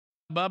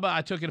Bubba,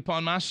 I took it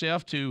upon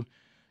myself to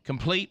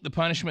complete the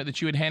punishment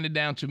that you had handed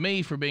down to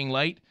me for being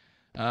late,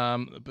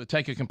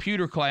 take a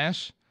computer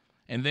class,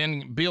 and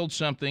then build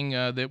something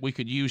that we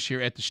could use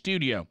here at the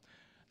studio.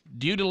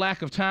 Due to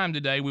lack of time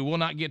today, we will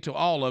not get to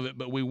all of it,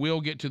 but we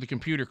will get to the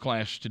computer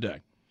class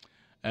today.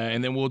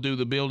 And then we'll do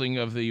the building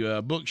of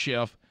the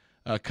bookshelf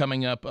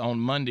coming up on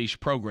Monday's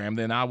program.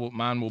 Then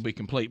mine will be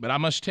complete. But I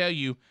must tell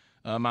you,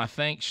 my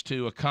thanks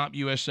to Comp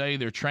USA,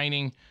 their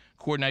training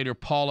coordinator,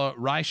 Paula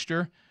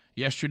Reister.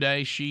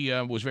 Yesterday, she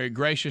was very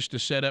gracious to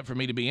set up for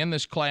me to be in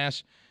this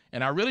class,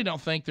 and I really don't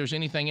think there's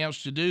anything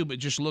else to do but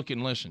just look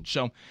and listen.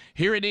 So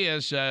here it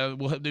is.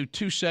 We'll do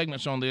 2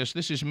 segments on this.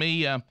 This is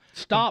me.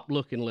 Stop,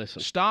 look, and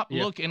listen. Stop,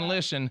 look, and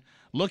listen.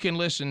 Look and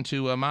listen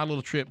to my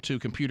little trip to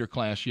computer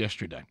class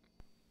yesterday.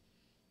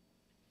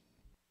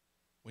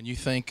 When you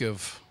think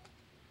of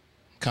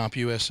Comp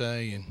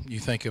USA and you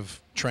think of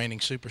Training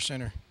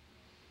Supercenter,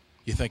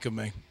 you think of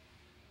me.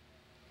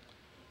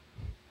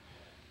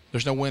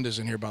 There's no windows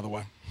in here, by the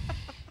way.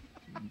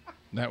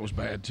 That was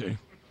bad, too.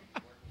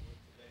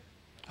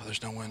 Oh,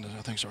 there's no windows.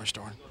 I think it's already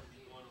started.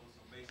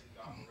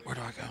 Where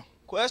do I go?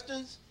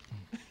 Questions?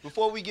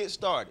 Before we get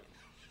started.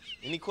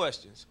 Any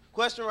questions?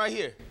 Question right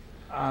here.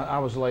 I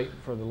was late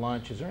for the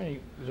lunch. Is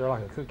there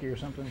like a cookie or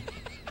something?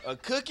 A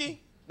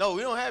cookie? No,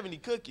 we don't have any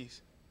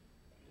cookies.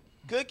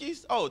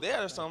 Cookies? Oh,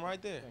 there's some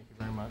right there. Thank you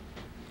very much.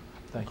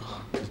 Thank you.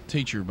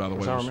 Teacher, by the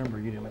way. I remember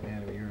you didn't let me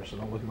hand me yours, so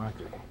don't look at my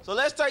cookie. So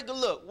let's take a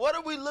look. What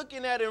are we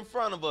looking at in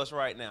front of us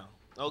right now?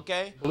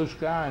 Okay? Blue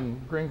sky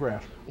and green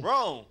grass.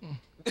 Wrong.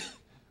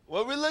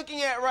 What we're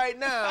looking at right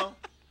now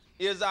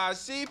is our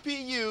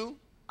CPU,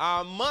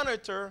 our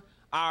monitor,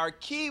 our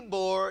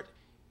keyboard,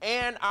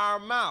 and our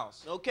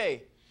mouse.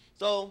 Okay,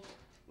 so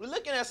we're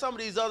looking at some of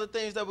these other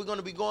things that we're going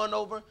to be going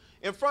over.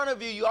 In front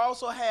of you, you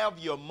also have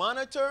your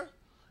monitor,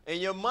 and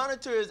your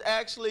monitor is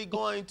actually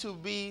going to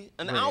be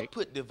an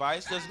output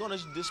device that's going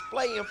to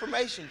display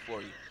information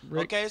for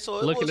you. Okay, so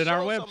it will show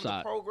some of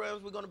the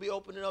programs we're going to be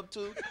opening up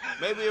to.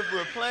 Maybe if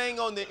we're playing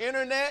on the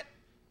internet,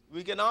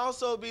 we can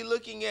also be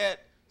looking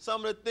at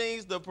some of the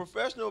things, the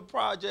professional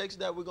projects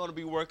that we're going to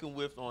be working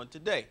with on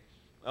today.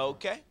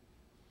 Okay?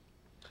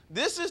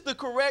 This is the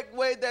correct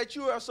way that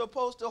you are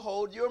supposed to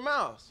hold your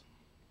mouse.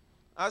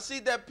 I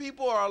see that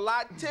people are a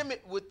lot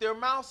timid with their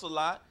mouse a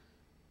lot.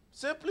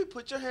 Simply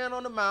put your hand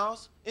on the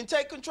mouse and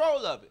take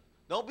control of it.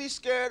 Don't be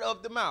scared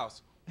of the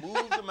mouse.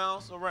 Move the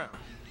mouse around.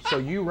 So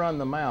you run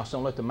the mouse,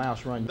 don't let the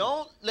mouse run you.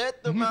 Don't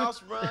let the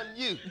mouse run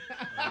you.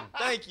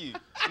 Thank you.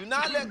 Do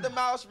not let the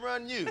mouse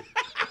run you.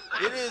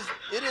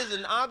 It is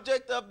an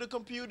object of the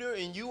computer,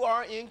 and you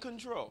are in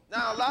control.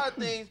 Now, a lot of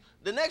things,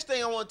 the next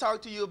thing I want to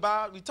talk to you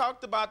about, we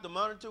talked about the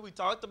monitor, we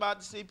talked about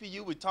the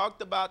CPU, we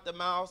talked about the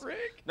mouse.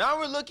 Rick. Now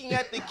we're looking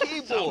at the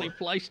keyboard.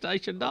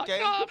 SonyPlaystation.com.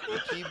 Okay,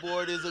 the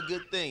keyboard is a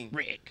good thing.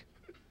 Rick.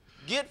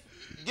 Get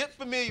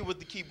familiar with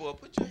the keyboard.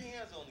 Put your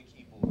hands on the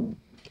keyboard.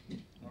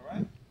 All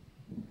right?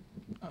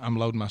 I'm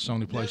loading my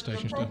Sony PlayStation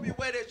There's an stuff. appropriate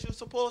way that you're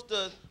supposed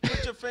to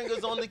put your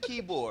fingers on the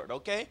keyboard,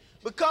 okay?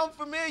 Become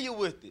familiar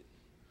with it,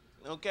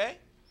 okay?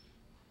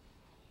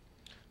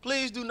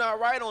 Please do not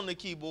write on the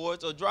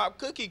keyboards or drop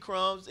cookie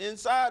crumbs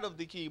inside of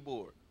the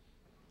keyboard.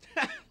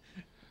 You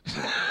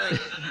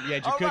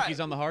had your cookies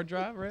on the hard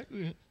drive, Rick?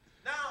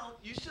 Now,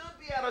 you should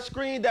be at a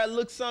screen that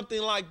looks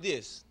something like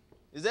this.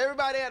 Is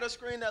everybody at a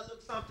screen that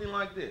looks something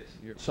like this?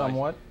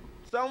 Somewhat.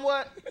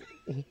 Somewhat?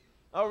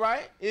 All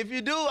right. If you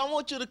do, I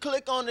want you to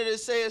click on it that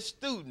says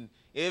student.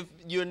 If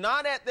you're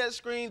not at that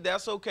screen,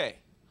 that's okay.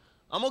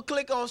 I'm going to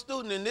click on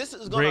student, and this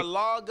is going to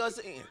log us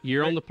in.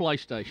 You're on the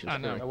PlayStation. I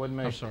know. That wasn't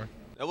me. I'm sorry.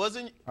 That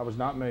wasn't? That was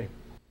not me.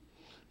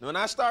 When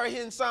I start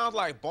hearing sounds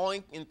like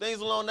boink and things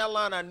along that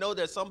line, I know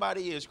that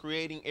somebody is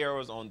creating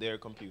errors on their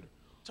computer.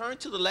 Turn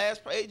to the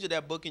last page of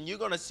that book, and you're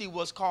going to see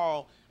what's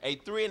called a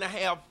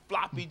 3.5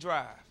 floppy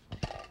drive.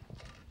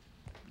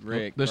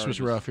 Rick, This was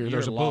rough here.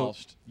 There's a book.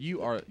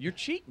 You're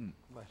cheating.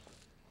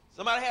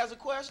 Somebody has a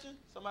question?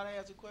 Somebody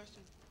has a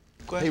question?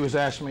 He was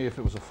asking me if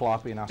it was a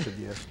floppy, and I said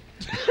yes.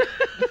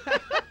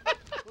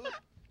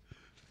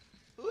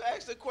 Who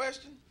asked the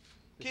question?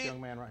 This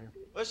young man right here.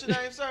 What's your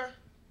name, sir?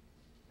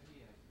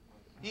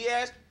 He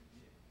asked.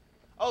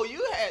 Oh,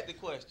 you had the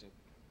question.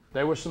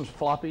 There was some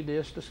floppy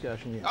disk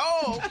discussion, yes.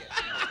 Oh, okay.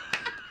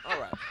 All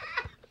right.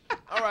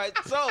 All right,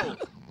 so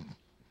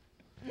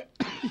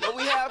what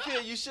we have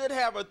here, you should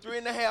have a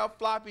 3.5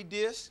 floppy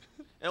disk.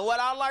 And what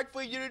I'd like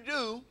for you to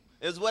do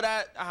is what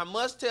I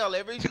must tell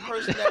every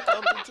person that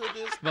comes into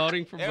this.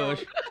 Voting for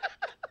Bush.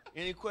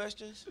 Any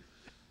questions?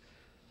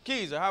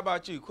 Keezer, how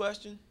about you?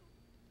 Question?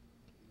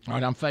 All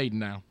right, I'm fading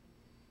now.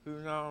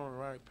 Who's not on the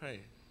right page?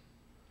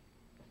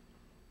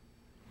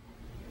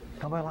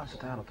 Nobody likes the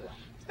title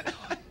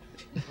tell.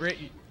 Rick,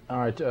 All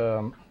right.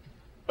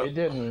 It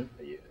didn't.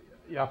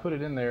 Yeah, I put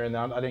it in there, and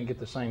I didn't get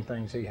the same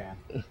things he had.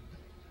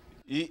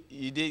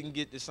 You didn't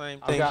get the same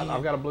thing.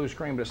 I've got a blue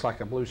screen, but it's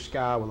like a blue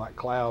sky with like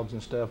clouds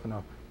and stuff, and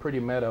a pretty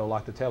meadow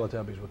like the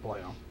Teletubbies would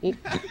play on.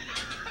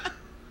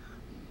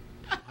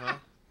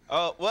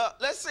 Well,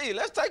 let's see.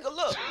 Let's take a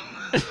look.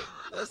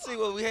 Let's see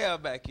what we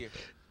have back here.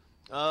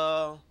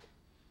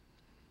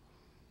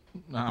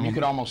 You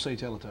could almost see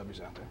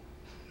Teletubbies out there.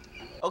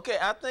 Okay,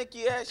 I think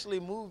you actually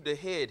moved the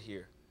head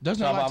here.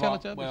 Doesn't it like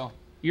Teletubbies? Well,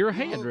 You're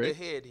You ahead, moved Rick.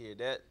 the head here.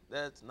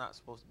 That's not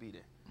supposed to be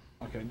there.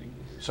 okay.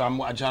 So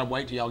I try to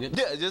wait till y'all get.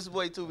 Yeah, just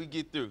wait till we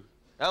get through.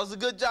 That was a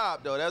good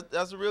job, though.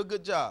 That's a real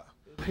good job.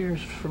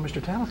 Appears for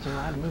Mr. Talented,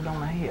 I had moved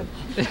on ahead.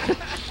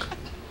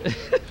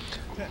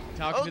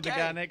 Talking to the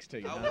guy next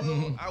to you.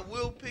 I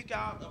will pick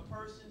out a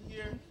person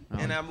here,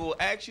 and I will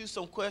ask you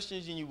some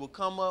questions, and you will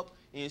come up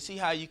and see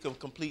how you can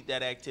complete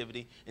that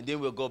activity, and then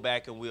we'll go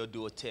back and we'll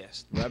do a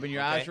test. Rubbing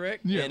your eyes,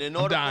 Rick? Yeah, and in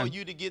I'm order for dying.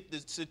 you to get the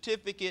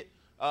certificate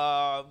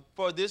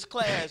for this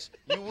class,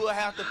 you will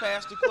have to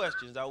pass the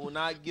questions. I will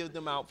not give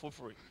them out for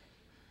free.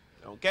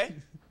 Okay?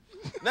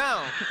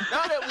 Now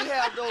that we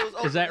have those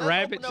open, Is that let's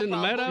rabbits open in the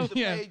up our meadow? book to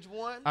Yeah. Page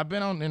 1. I've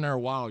been in there a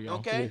while, y'all.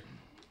 Okay?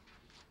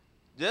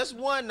 Just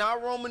one,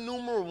 not Roman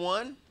numeral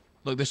 1.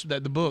 Look, the We're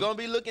book. going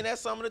to be looking at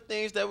some of the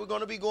things that we're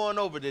going to be going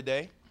over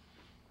today.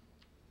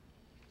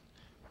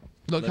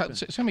 Look,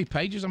 see how many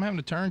pages I'm having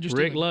to turn just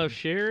Rick to loves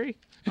Sherry.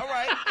 All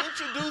right,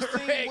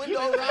 introducing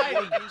Windows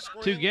working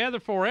screen. Together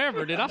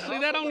forever. Did I see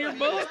that on your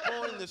book?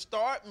 On the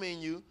start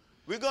menu,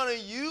 we're going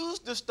to use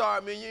the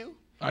start menu.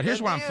 All right, here's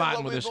and where I'm then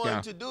fighting with this What we're guy.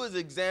 going to do is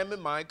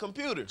examine my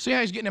computer. See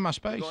how he's getting in my We're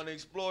space? going to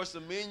explore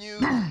some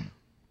menus,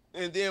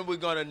 and then we're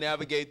going to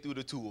navigate through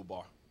the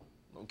toolbar.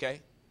 Okay?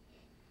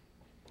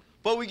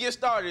 Before we get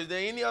started, is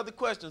there any other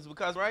questions?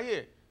 Because right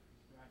here,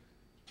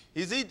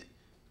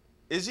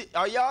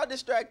 are y'all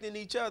distracting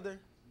each other?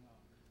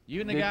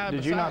 You and the guy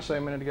Did you not beside say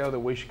a minute ago that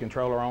we should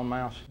control our own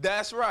mouse?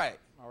 That's right.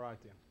 All right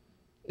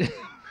then.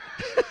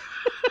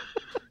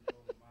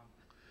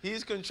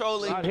 He's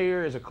controlling. Right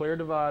here is a clear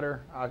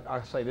divider.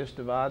 I say this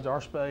divides our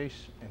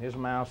space, and his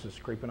mouse is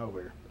creeping over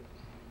here.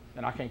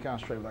 And I can't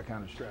concentrate with that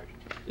kind of distraction.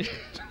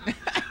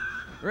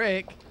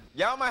 Rick.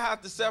 Y'all might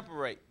have to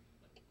separate.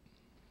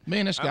 Me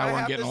and this I guy might weren't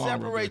have getting to along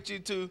real good. separate you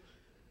two.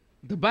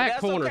 The back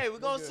That's corner. okay. We're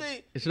going to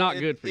see. It's not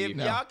good for you. If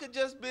No. y'all could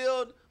just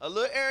build a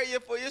little area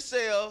for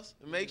yourselves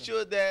and make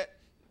sure that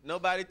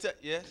nobody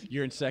yes?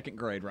 You're in second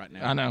grade right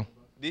now. I know.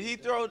 Did he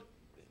throw?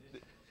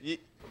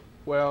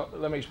 Well,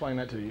 let me explain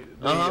that to you.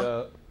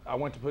 I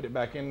went to put it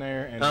back in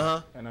there,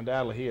 and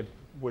undoubtedly he had,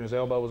 when his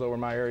elbow was over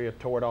my area,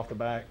 tore it off the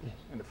back,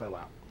 and it fell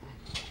out.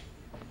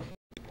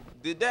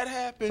 Did that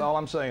happen? That's all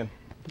I'm saying.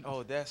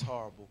 Oh, that's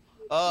horrible.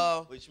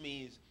 Which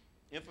means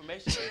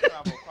information can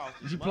travel across.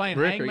 You playing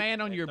Rick,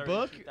 hangman on your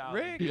book, 32,000.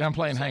 Rick? Yeah, I'm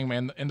playing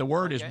Hangman, and the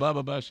word is Okay.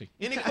 Bubba Bussy.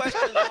 Any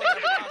questions on that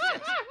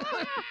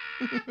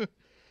process?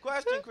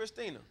 Question,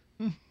 Christina.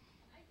 I just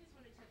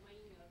want to check my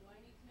email. Do I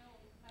need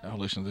to know? Oh,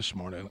 listen to this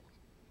smart aleck.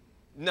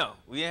 No,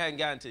 we haven't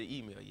gotten to the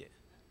email yet.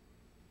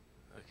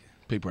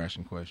 People are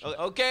asking questions.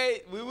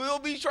 Okay, we will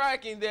be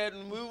tracking that,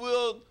 and we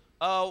will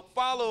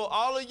follow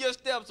all of your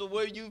steps of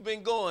where you've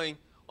been going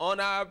on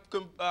our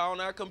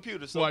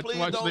computer. So Watch- please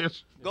watch don't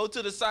this. go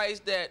to the sites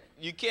that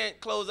you can't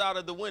close out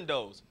of the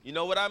windows. You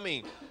know what I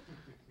mean?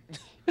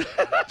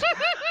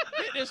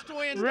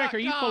 Rick, are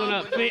you pulling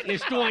up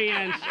fitness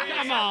twins?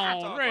 Come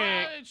on,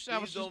 Rick.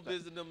 Please don't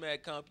visit them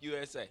at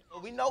CompUSA.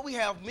 We know we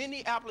have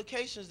many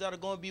applications that are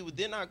going to be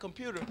within our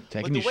computer,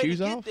 Taking but the your way shoes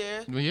to get off?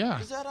 there Well,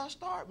 yeah. is at our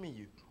start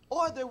menu.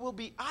 Or there will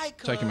be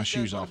icons Taking my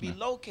shoes that are off going to be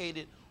now.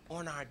 located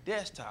on our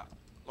desktop.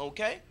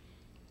 Okay?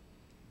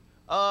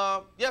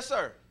 Yes,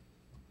 sir.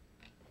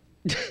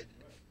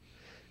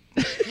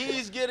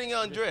 He's getting Pull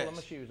my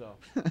undressed. shoes off.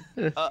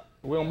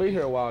 We won't be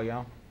here a while,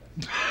 y'all.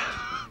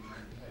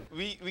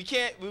 We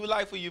can't. We would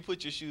like for you to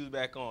put your shoes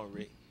back on,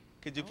 Rick.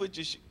 Could you put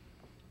your shoes?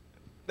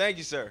 Thank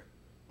you, sir.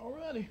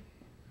 Alrighty.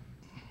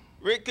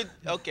 Rick could.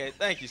 Okay,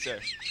 thank you, sir.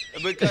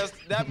 Because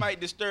that might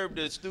disturb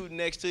the student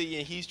next to you,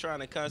 and he's trying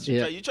to concentrate.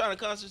 Yeah. You trying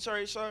to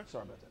concentrate, sir?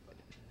 Sorry about that, buddy.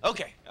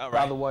 Okay. All By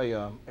right. the way,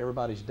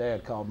 everybody's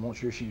dad called and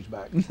wants your shoes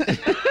back. What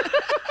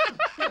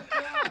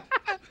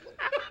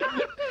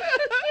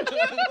do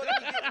we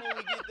get when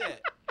we get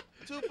that?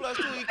 2 +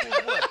 2 equals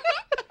what?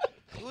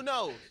 Who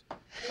knows?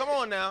 Come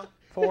on now.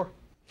 4.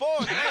 4.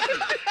 Thank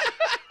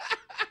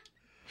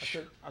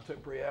you. I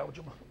took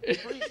pre-algebra.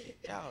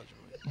 Pre-algebra.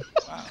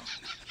 Wow.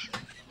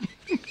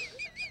 Did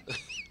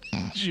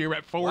you hear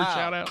that forward Wow.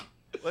 shout out?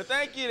 Well,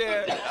 thank you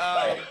there,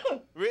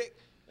 Rick.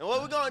 And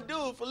what we're going to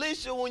do,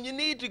 Felicia, when you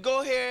need to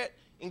go ahead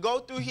and go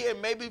through here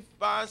and maybe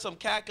find some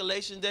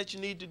calculations that you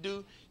need to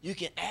do, you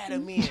can add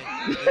them in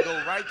and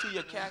go right to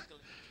your calculation.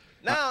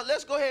 Now,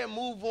 let's go ahead and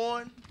move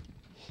on.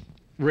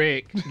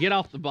 Rick, get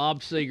off the Bob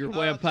Seger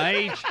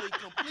webpage.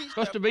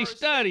 Supposed to be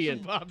studying.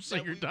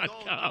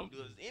 BobSinger.com.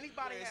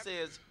 Anybody that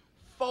says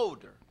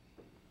folder,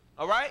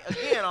 all right?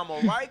 Again, I'm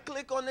going to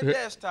right-click on the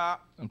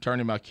desktop. I'm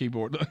turning my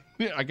keyboard.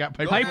 I got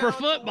paper. Paper down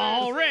to where it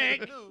football, says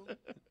Rick. new,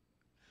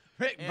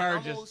 Rick And I'm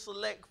Burgess. going to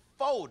select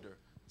folder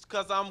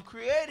because I'm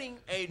creating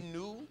a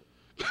new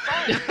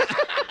folder.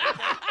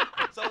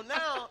 Okay? So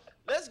now,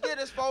 let's get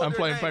this folder I'm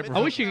playing name. paper It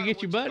I wish you doesn't could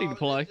get your matter buddy what to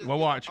play. call it. Well,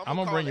 watch. I'm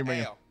gonna call bring it you in.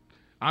 Al.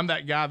 I'm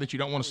that guy that you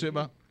don't want to sit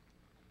by.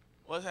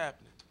 What's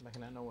happening?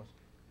 Making that noise.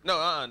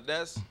 No,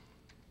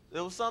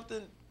 there was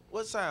something.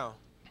 What sound?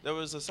 There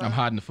was a sound. I'm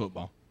hiding the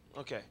football.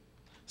 Okay.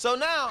 So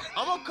now,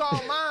 I'm going to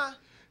call mine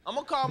I'm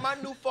gonna call my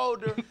new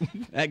folder.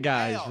 That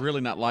guy is Hell.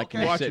 really not liking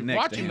Okay. me Watch sitting him. next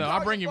Watch to him him. now. I'll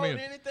Call bring your him in.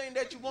 folder anything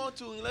that you want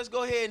to, and let's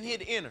go ahead and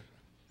hit enter.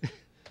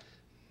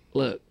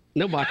 Look,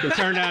 nobody can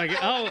turn down again.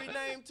 Oh,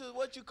 Renamed to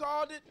what you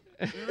called it.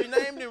 We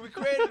renamed it. We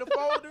created a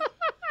folder.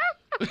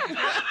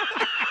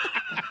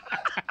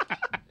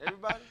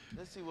 Everybody,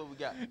 let's see what we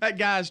got. That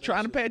guy's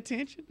trying to pay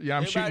attention. Yeah,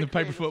 I'm shooting the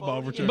Everybody paper create a football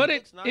over folder. to him. but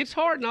Looks nice. it's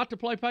hard not to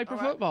play paper All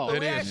right. football. So It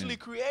we is. actually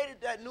created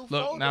that new Look,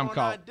 folder now I'm on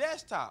caught. our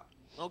desktop.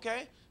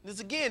 Okay. This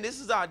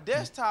is our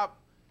desktop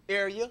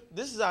area.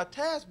 This is our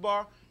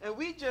taskbar, and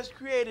we just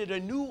created a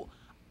new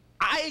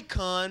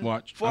icon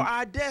Watch. for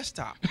our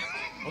desktop.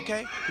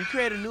 Okay. We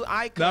created a new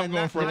icon. Now I'm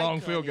going That for a long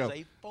icon field is goal.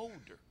 a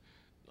folder.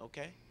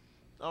 Okay.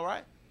 All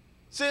right.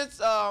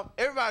 Since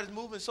everybody's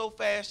moving so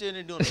fast and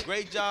they're doing a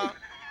great job,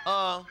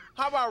 how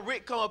about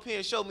Rick come up here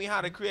and show me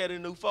how to create a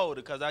new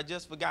folder? Because I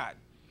just forgot.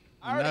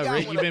 I already No, got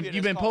Rick, one you've up been here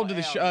you've that's been pulled to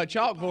the called Al.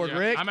 chalkboard, Yeah,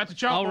 Rick. I'm at the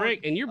Oh, chalkboard.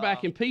 Rick, and you're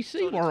back in PC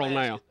so the world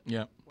trash now.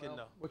 Yeah. Good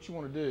enough. What you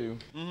want to do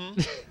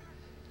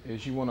Mm-hmm.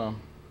 is you want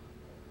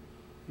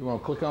to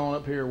click on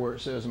up here where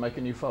it says make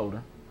a new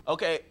folder.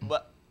 Okay,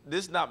 but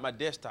this is not my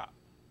desktop.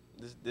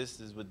 This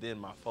is within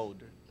my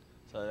folder,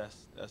 so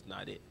that's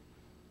not it.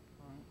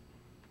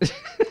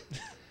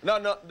 No,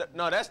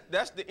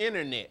 that's the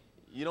internet.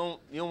 You don't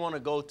want to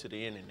go to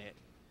the internet.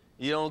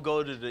 You don't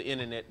go to the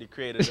internet to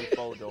create a new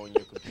folder on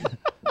your computer.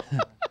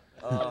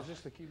 Is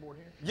this the keyboard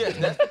here? Yes,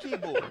 that's the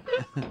keyboard.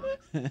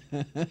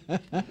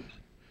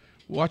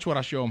 Watch what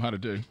I show him how to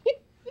do.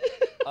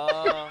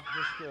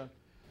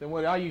 Then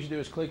what I usually do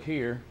is click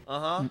here,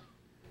 Uh-huh.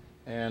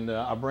 and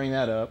I bring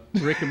that up.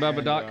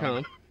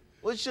 RickandBubba.com.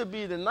 Which should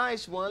be the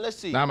nice one? Let's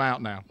see. I'm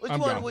out now. Which I'm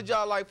one gone. would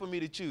y'all like for me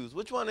to choose?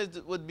 Which one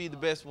would be the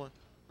best one?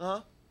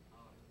 Uh-huh.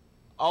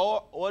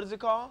 Oh, what is it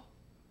called?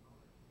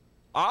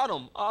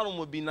 Autumn. Autumn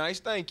would be nice.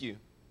 Thank you.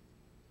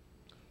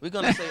 We're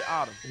gonna say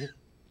autumn.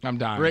 I'm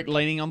dying. Rick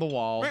leaning on the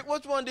wall. Rick,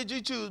 which one did you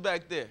choose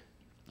back there?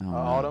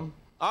 Autumn.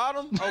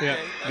 Autumn? Okay.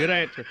 Yeah, good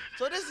answer.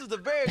 So this is a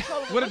very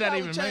colorful. What did look that how we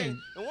even changed.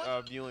 mean? And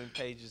what viewing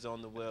pages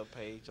on the web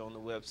page, on the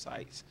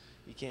websites.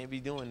 You can't be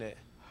doing that.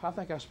 I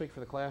think I speak for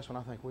the class when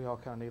I think we all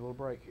kind of need a little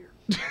break here.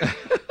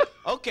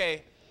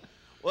 Okay.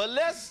 Well,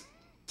 let's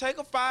take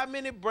a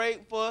 5-minute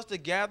break for us to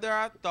gather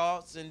our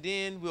thoughts, and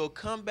then we'll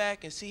come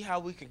back and see how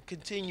we can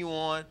continue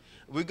on.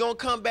 We're going to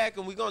come back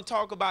and we're going to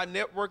talk about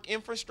network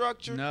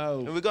infrastructure. No.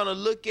 And we're going to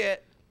look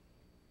at,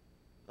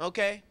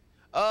 okay.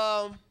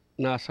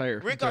 Nice hair.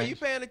 Rick, are you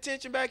paying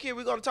attention back here?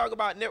 We're going to talk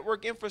about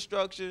network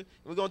infrastructure. And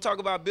we're going to talk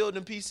about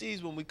building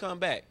PCs when we come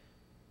back.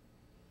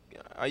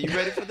 Are you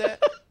ready for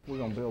that? We're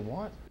gonna build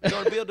what? We're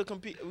going to build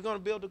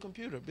a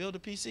computer, build a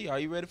PC. Are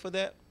you ready for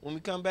that when we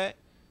come back?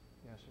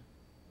 Yes,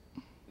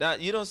 sir. Now,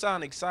 you don't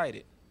sound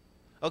excited.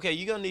 Okay,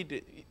 you're going to need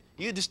to,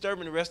 you're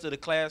disturbing the rest of the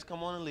class.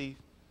 Come on and leave.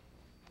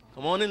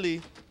 Come on and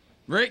leave.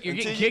 Rick, you're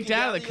Until getting you kicked can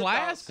out of the gather your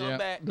thoughts, class? Come Yeah.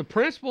 back. The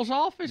principal's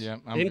office Yeah,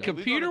 I'm in good.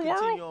 computer We're gonna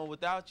continue world? on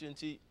without you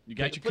until You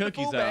got put your the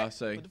cookies, food though, back. I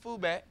see. Put the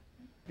food back.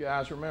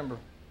 Guys, remember,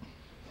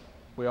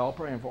 we all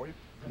praying for you.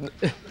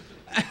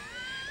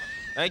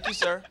 Thank you,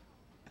 sir.